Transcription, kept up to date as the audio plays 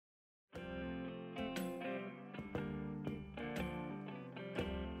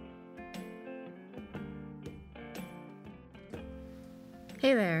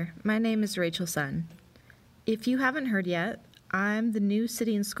Hey there, my name is Rachel Sun. If you haven't heard yet, I'm the new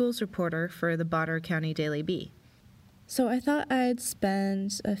City and Schools reporter for the Bonner County Daily Bee. So I thought I'd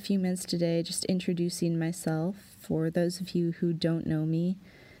spend a few minutes today just introducing myself for those of you who don't know me.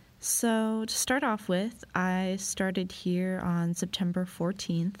 So to start off with, I started here on September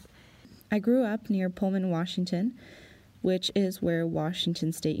 14th. I grew up near Pullman, Washington, which is where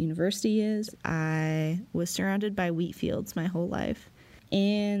Washington State University is. I was surrounded by wheat fields my whole life.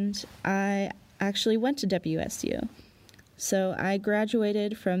 And I actually went to WSU. So I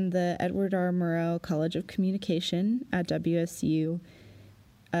graduated from the Edward R. Murrow College of Communication at WSU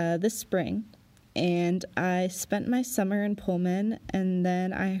this spring. And I spent my summer in Pullman, and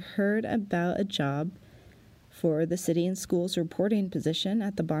then I heard about a job for the City and Schools reporting position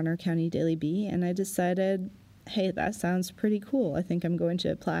at the Bonner County Daily Bee, and I decided, hey, that sounds pretty cool. I think I'm going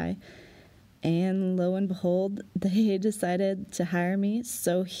to apply. And lo and behold, they decided to hire me,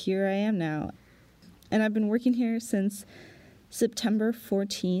 so here I am now. And I've been working here since September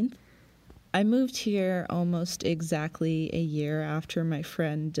 14th. I moved here almost exactly a year after my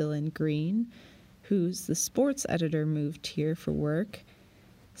friend Dylan Green, who's the sports editor, moved here for work.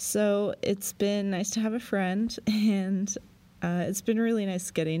 So it's been nice to have a friend, and it's been really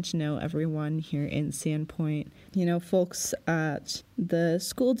nice getting to know everyone here in Sandpoint. You know, folks at the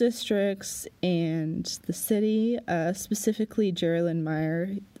school districts and the city, specifically Geraldine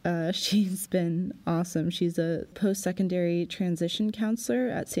Meyer. She's been awesome. She's a post-secondary transition counselor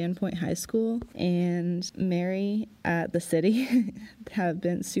at Sandpoint High School. And Mary at the city have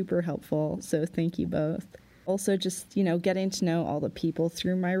been super helpful, so thank you both. Also just, getting to know all the people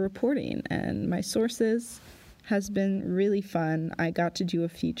through my reporting and my sources has been really fun. I got to do a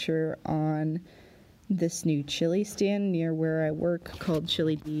feature on this new chili stand near where I work called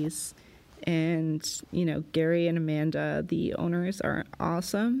Chili D's. And, Gary and Amanda, the owners, are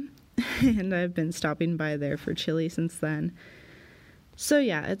awesome. And I've been stopping by there for chili since then. So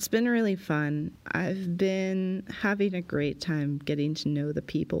yeah, it's been really fun. I've been having a great time getting to know the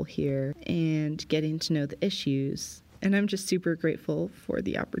people here and getting to know the issues. And I'm just super grateful for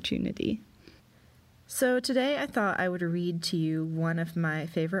the opportunity. So today I thought I would read to you one of my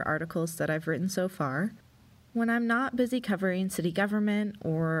favorite articles that I've written so far. When I'm not busy covering city government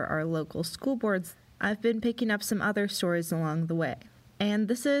or our local school boards, I've been picking up some other stories along the way. And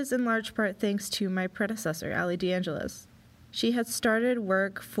this is in large part thanks to my predecessor, Allie DeAngelis. She had started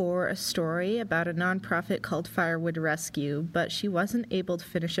work for a story about a nonprofit called Firewood Rescue, but she wasn't able to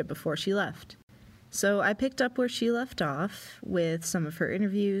finish it before she left. So I picked up where she left off with some of her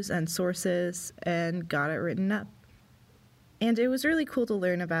interviews and sources and got it written up. And it was really cool to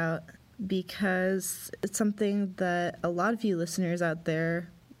learn about because it's something that a lot of you listeners out there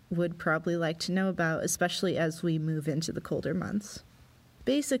would probably like to know about, especially as we move into the colder months.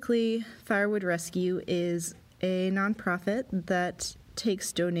 Basically, Firewood Rescue is a nonprofit that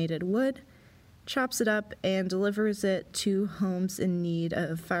takes donated wood, chops it up, and delivers it to homes in need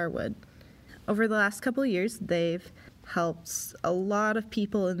of firewood. Over the last couple of years, they've helped a lot of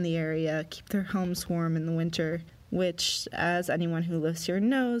people in the area keep their homes warm in the winter, which, as anyone who lives here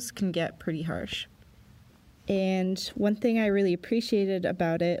knows, can get pretty harsh. And one thing I really appreciated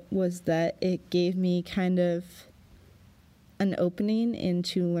about it was that it gave me kind of an opening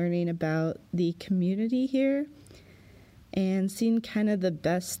into learning about the community here and seeing kind of the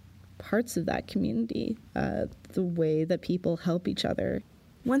best parts of that community, the way that people help each other.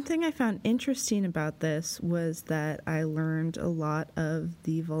 One thing I found interesting about this was that I learned a lot of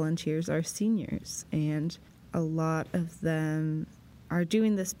the volunteers are seniors, and a lot of them are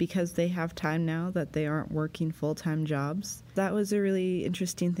doing this because they have time now that they aren't working full-time jobs. That was a really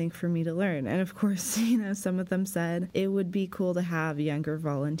interesting thing for me to learn. And of course, some of them said it would be cool to have younger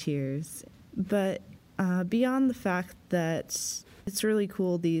volunteers. But beyond the fact that it's really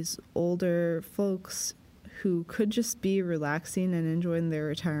cool these older folks who could just be relaxing and enjoying their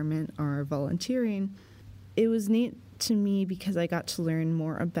retirement are volunteering, it was neat to me because I got to learn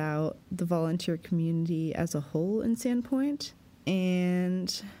more about the volunteer community as a whole in Sandpoint,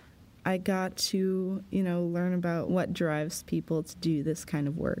 and I got to, learn about what drives people to do this kind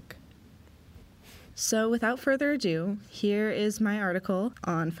of work. So without further ado, here is my article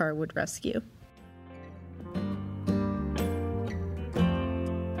on Firewood Rescue.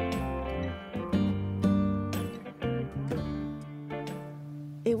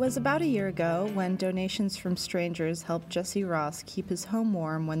 It was about a year ago when donations from strangers helped Jesse Ross keep his home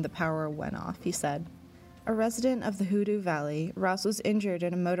warm when the power went off, he said. A resident of the Hoodoo Valley, Ross was injured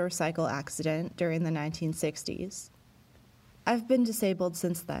in a motorcycle accident during the 1960s. I've been disabled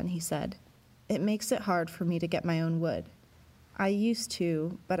since then, he said. It makes it hard for me to get my own wood. I used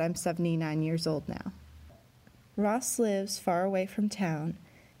to, but I'm 79 years old now. Ross lives far away from town,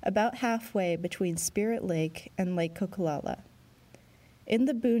 about halfway between Spirit Lake and Lake Kokolala. In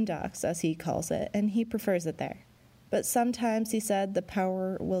the boondocks, as he calls it, and he prefers it there. But sometimes, he said, the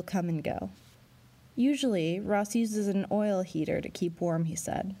power will come and go. Usually, Ross uses an oil heater to keep warm, he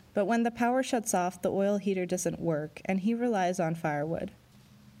said. But when the power shuts off, the oil heater doesn't work, and he relies on firewood.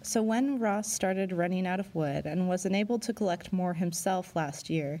 So when Ross started running out of wood and was unable to collect more himself last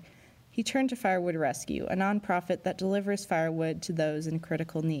year, he turned to Firewood Rescue, a nonprofit that delivers firewood to those in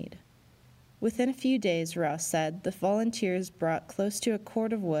critical need. Within a few days, Ross said, the volunteers brought close to a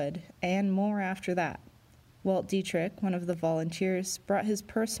quart of wood, and more after that. Walt Dietrich, one of the volunteers, brought his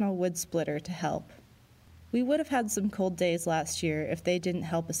personal wood splitter to help. We would have had some cold days last year if they didn't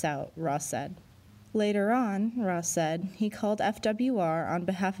help us out, Ross said. Later on, Ross said, he called FWR on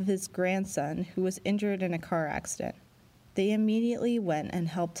behalf of his grandson, who was injured in a car accident. They immediately went and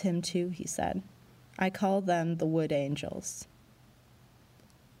helped him too, he said. I call them the Wood Angels.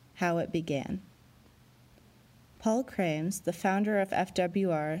 How it began. Paul Krames, the founder of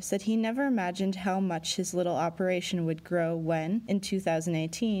FWR, said he never imagined how much his little operation would grow when, in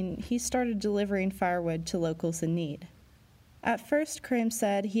 2018, he started delivering firewood to locals in need. At first, Krames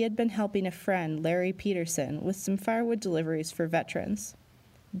said he had been helping a friend, Larry Peterson, with some firewood deliveries for veterans.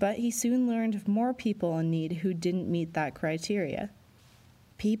 But he soon learned of more people in need who didn't meet that criteria.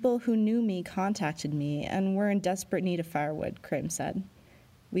 People who knew me contacted me and were in desperate need of firewood, Krames said.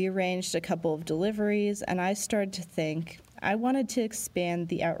 We arranged a couple of deliveries, and I started to think I wanted to expand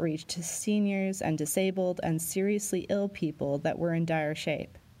the outreach to seniors and disabled and seriously ill people that were in dire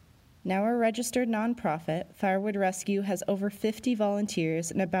shape. Now a registered nonprofit, Firewood Rescue has over 50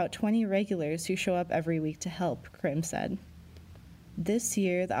 volunteers and about 20 regulars who show up every week to help, Krames said. This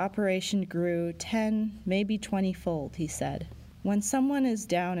year, the operation grew 10, maybe 20-fold, he said. When someone is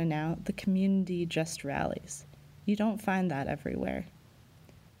down and out, the community just rallies. You don't find that everywhere.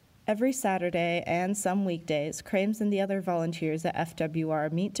 Every Saturday and some weekdays, Krames and the other volunteers at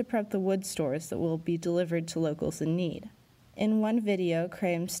FWR meet to prep the wood stores that will be delivered to locals in need. In one video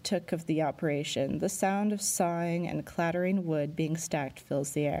Krames took of the operation, the sound of sawing and clattering wood being stacked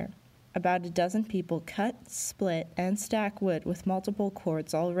fills the air. About a dozen people cut, split, and stack wood with multiple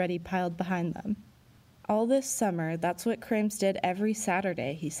cords already piled behind them. All this summer, that's what Krames did every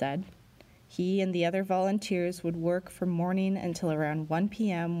Saturday, he said. He and the other volunteers would work from morning until around 1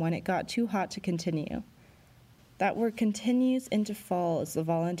 p.m. when it got too hot to continue. That work continues into fall as the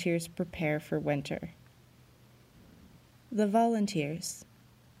volunteers prepare for winter. The volunteers.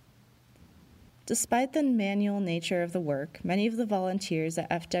 Despite the manual nature of the work, many of the volunteers at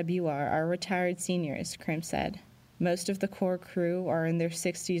FWR are retired seniors, Krames said. Most of the core crew are in their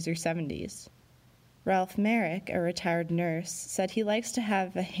 60s or 70s. Ralph Merrick, a retired nurse, said he likes to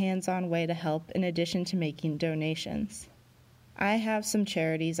have a hands-on way to help in addition to making donations. I have some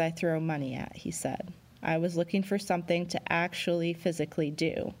charities I throw money at, he said. I was looking for something to actually physically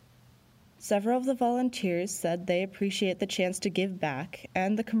do. Several of the volunteers said they appreciate the chance to give back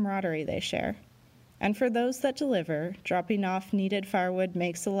and the camaraderie they share. And for those that deliver, dropping off needed firewood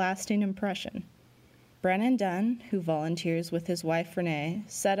makes a lasting impression. Brennan Dunn, who volunteers with his wife Renee,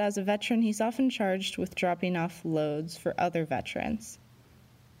 said as a veteran he's often charged with dropping off loads for other veterans.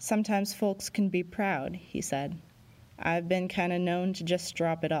 Sometimes folks can be proud, he said. I've been kinda known to just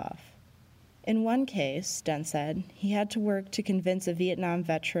drop it off. In one case, Dunn said, he had to work to convince a Vietnam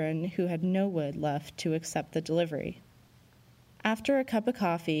veteran who had no wood left to accept the delivery. After a cup of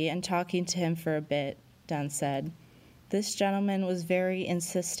coffee and talking to him for a bit, Dunn said, this gentleman was very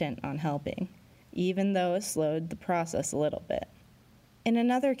insistent on helping, even though it slowed the process a little bit. In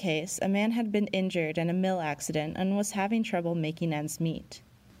another case, a man had been injured in a mill accident and was having trouble making ends meet.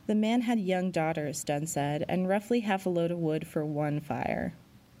 The man had young daughters, Dunn said, and roughly half a load of wood for one fire.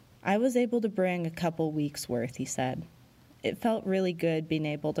 I was able to bring a couple weeks' worth, he said. It felt really good being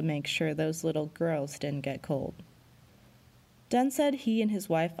able to make sure those little girls didn't get cold. Dunn said he and his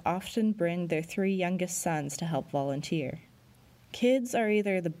wife often bring their 3 youngest sons to help volunteer. Kids are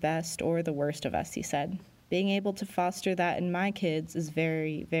either the best or the worst of us, he said. Being able to foster that in my kids is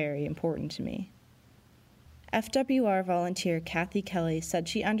very, very important to me. FWR volunteer Kathy Kelly said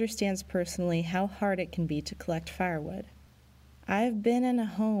she understands personally how hard it can be to collect firewood. I've been in a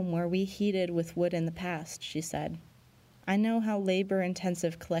home where we heated with wood in the past, she said. I know how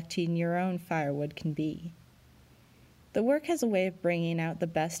labor-intensive collecting your own firewood can be. The work has a way of bringing out the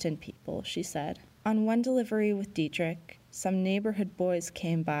best in people, she said. On one delivery with Dietrich, some neighborhood boys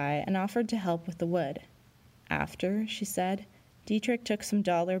came by and offered to help with the wood. After, she said, Dietrich took some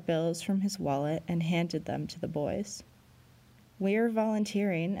dollar bills from his wallet and handed them to the boys. "We're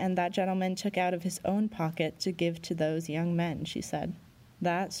volunteering, and that gentleman took out of his own pocket to give to those young men," she said.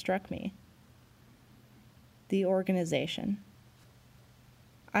 "That struck me." The organization.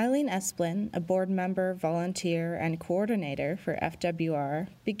 Eileen Esplin, a board member, volunteer, and coordinator for FWR,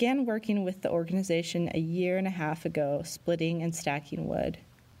 began working with the organization a year and a half ago, splitting and stacking wood.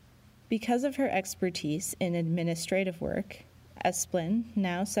 Because of her expertise in administrative work, Esplin,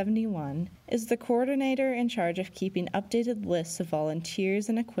 now 71, is the coordinator in charge of keeping updated lists of volunteers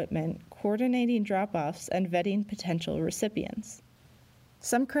and equipment, coordinating drop-offs, and vetting potential recipients.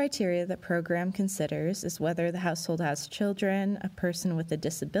 Some criteria the program considers is whether the household has children, a person with a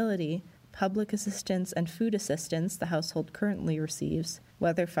disability, public assistance and food assistance the household currently receives,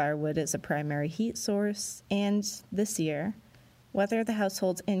 whether firewood is a primary heat source, and, this year, whether the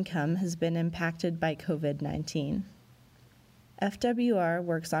household's income has been impacted by COVID-19. FWR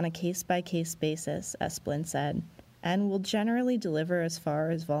works on a case-by-case basis, Esplin said, and will generally deliver as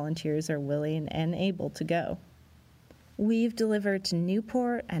far as volunteers are willing and able to go. "We've delivered to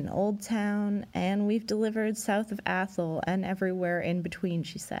Newport and Old Town, and we've delivered south of Athol and everywhere in between,"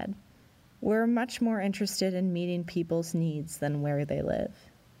 she said. "We're much more interested in meeting people's needs than where they live."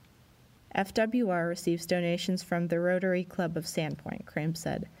 FWR receives donations from the Rotary Club of Sandpoint, Crame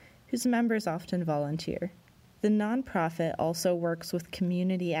said, whose members often volunteer. The nonprofit also works with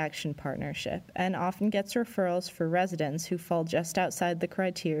Community Action Partnership and often gets referrals for residents who fall just outside the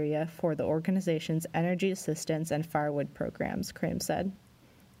criteria for the organization's energy assistance and firewood programs, Crame said.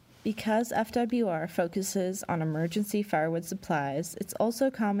 Because FWR focuses on emergency firewood supplies, it's also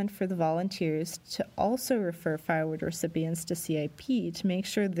common for the volunteers to also refer firewood recipients to CIP to make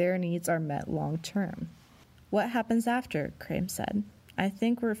sure their needs are met long term. "What happens after?" Crame said. "I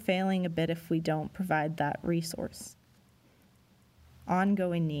think we're failing a bit if we don't provide that resource."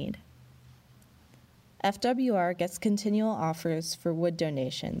 Ongoing need. FWR gets continual offers for wood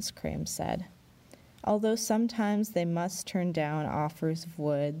donations, Crame said, although sometimes they must turn down offers of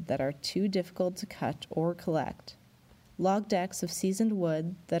wood that are too difficult to cut or collect. Log decks of seasoned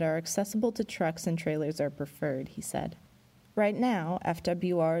wood that are accessible to trucks and trailers are preferred, he said. Right now,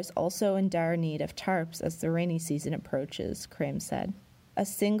 FWR is also in dire need of tarps as the rainy season approaches, Crame said. A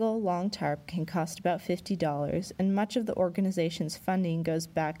single long tarp can cost about $50, and much of the organization's funding goes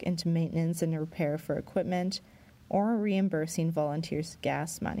back into maintenance and repair for equipment or reimbursing volunteers'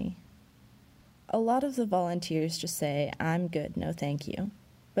 gas money. A lot of the volunteers just say, "I'm good, no thank you."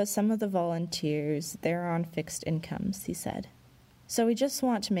 But some of the volunteers, they're on fixed incomes, he said. So we just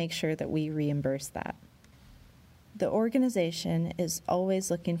want to make sure that we reimburse that. The organization is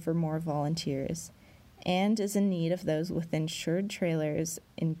always looking for more volunteers and is in need of those with insured trailers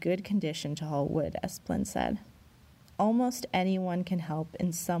in good condition to haul wood, Esplin said. "Almost anyone can help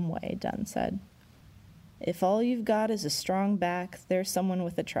in some way," Dunn said. "If all you've got is a strong back, there's someone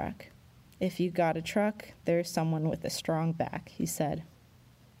with a truck. If you've got a truck, there's someone with a strong back," he said.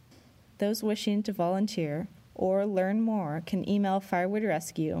 Those wishing to volunteer or learn more can email Firewood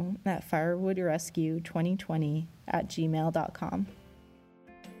Rescue at firewoodrescue2020@gmail.com.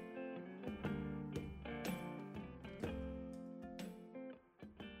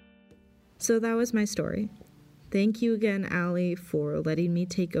 So that was my story. Thank you again, Allie, for letting me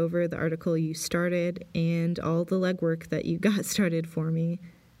take over the article you started and all the legwork that you got started for me.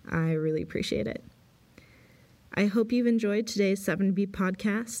 I really appreciate it. I hope you've enjoyed today's 7B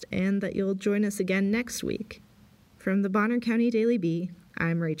podcast and that you'll join us again next week. From the Bonner County Daily Bee,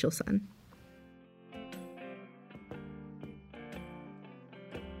 I'm Rachel Sun.